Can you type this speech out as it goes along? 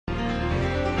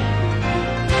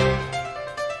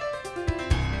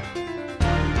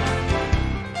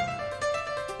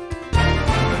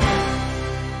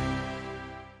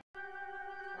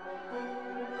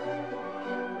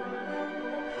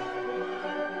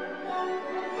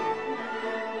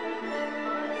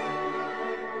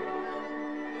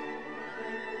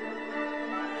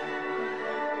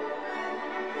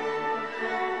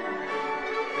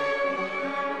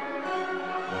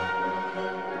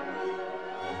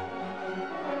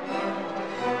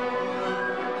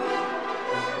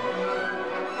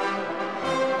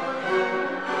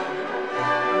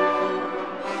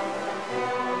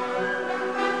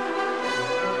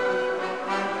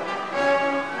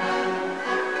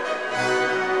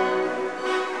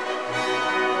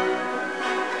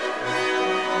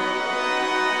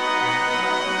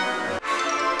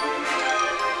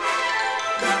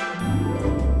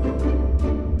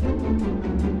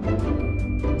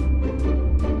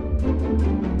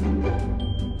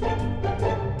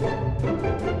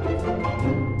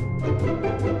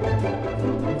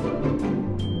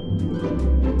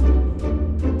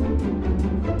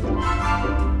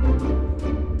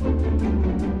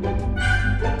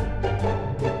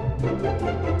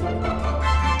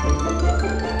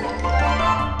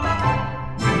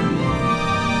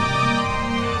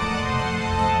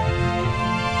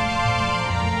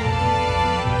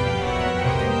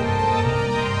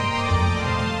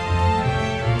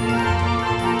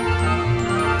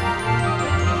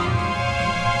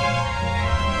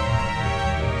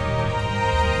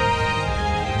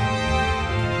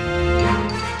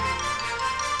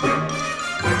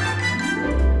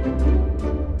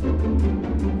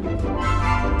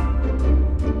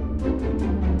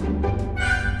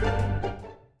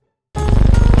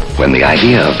When the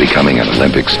idea of becoming an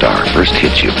Olympic star first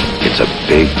hits you, it's a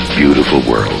big, beautiful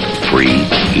world. Free,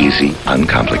 easy,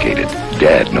 uncomplicated.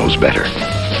 Dad knows better.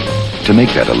 To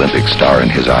make that Olympic star in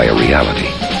his eye a reality,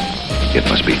 it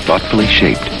must be thoughtfully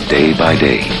shaped day by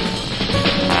day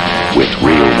with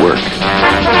real work,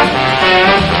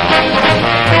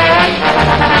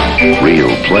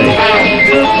 real play,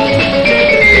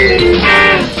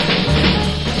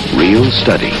 real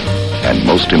study, and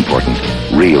most important,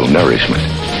 real nourishment.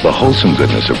 The wholesome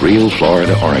goodness of real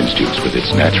Florida orange juice with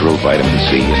its natural vitamin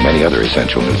C and many other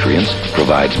essential nutrients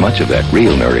provides much of that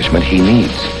real nourishment he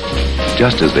needs.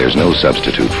 Just as there's no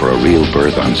substitute for a real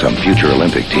berth on some future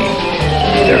Olympic team,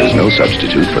 there is no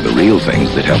substitute for the real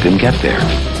things that help him get there.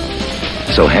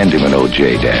 So hand him an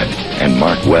OJ, Dad, and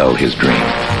mark well his dream.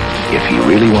 If he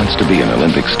really wants to be an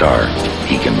Olympic star,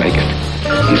 he can make it.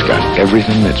 He's got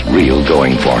everything that's real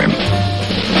going for him.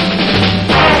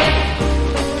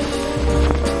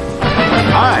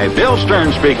 Hi, Bill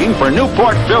Stern speaking for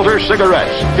Newport Filter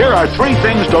Cigarettes. Here are 3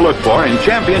 things to look for in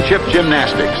championship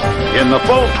gymnastics. In the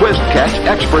full twist catch,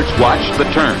 experts watch the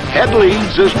turn. Head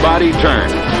leads as body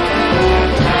turns.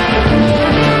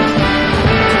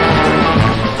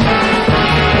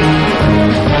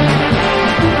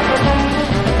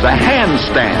 The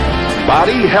handstand,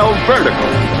 body held vertical.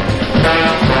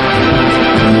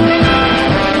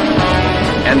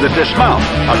 And the dismount,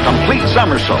 a complete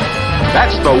somersault.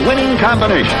 That's the winning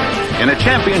combination. In a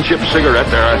championship cigarette,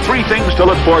 there are 3 things to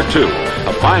look for, too.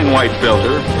 A fine white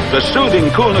filter, the soothing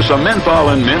coolness of menthol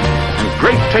and mint, and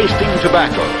great tasting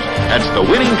tobaccos. That's the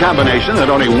winning combination that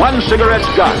only one cigarette's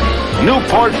got.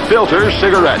 Newport Filter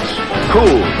Cigarettes.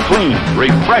 Cool, clean,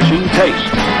 refreshing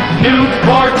taste.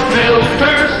 Newport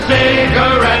Filter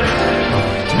Cigarettes.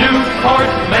 Newport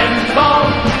Menthol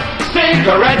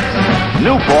Cigarettes.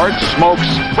 Newport smokes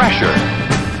fresher.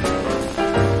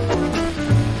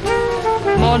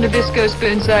 More Nabisco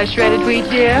spoon-sized shredded wheat,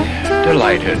 dear?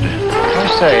 Delighted. I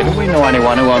say, do we know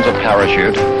anyone who owns a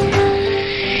parachute?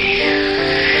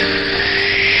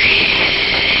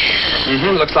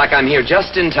 Looks like I'm here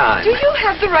just in time. Do you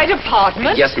have the right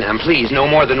apartment? Yes, ma'am. Please, no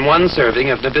more than 1 serving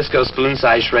of Nabisco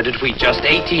spoon-sized shredded wheat. Just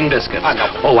 18 biscuits.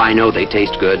 Oh, I know they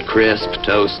taste good. Crisp,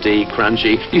 toasty,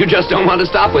 crunchy. You just don't want to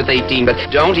stop with 18, but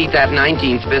don't eat that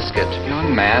 19th biscuit.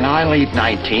 Young man, I'll eat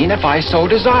 19 if I so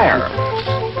desire.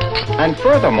 And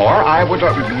furthermore, I would...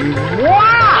 wow!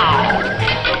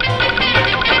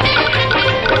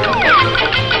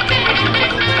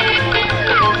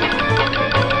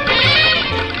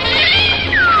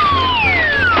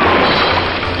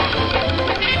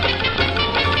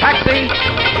 Taxi!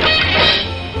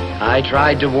 I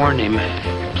tried to warn him.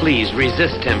 Please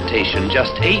resist temptation.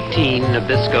 Just 18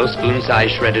 Nabisco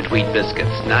spoon-sized shredded wheat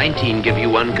biscuits. 19 give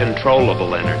you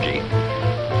uncontrollable energy.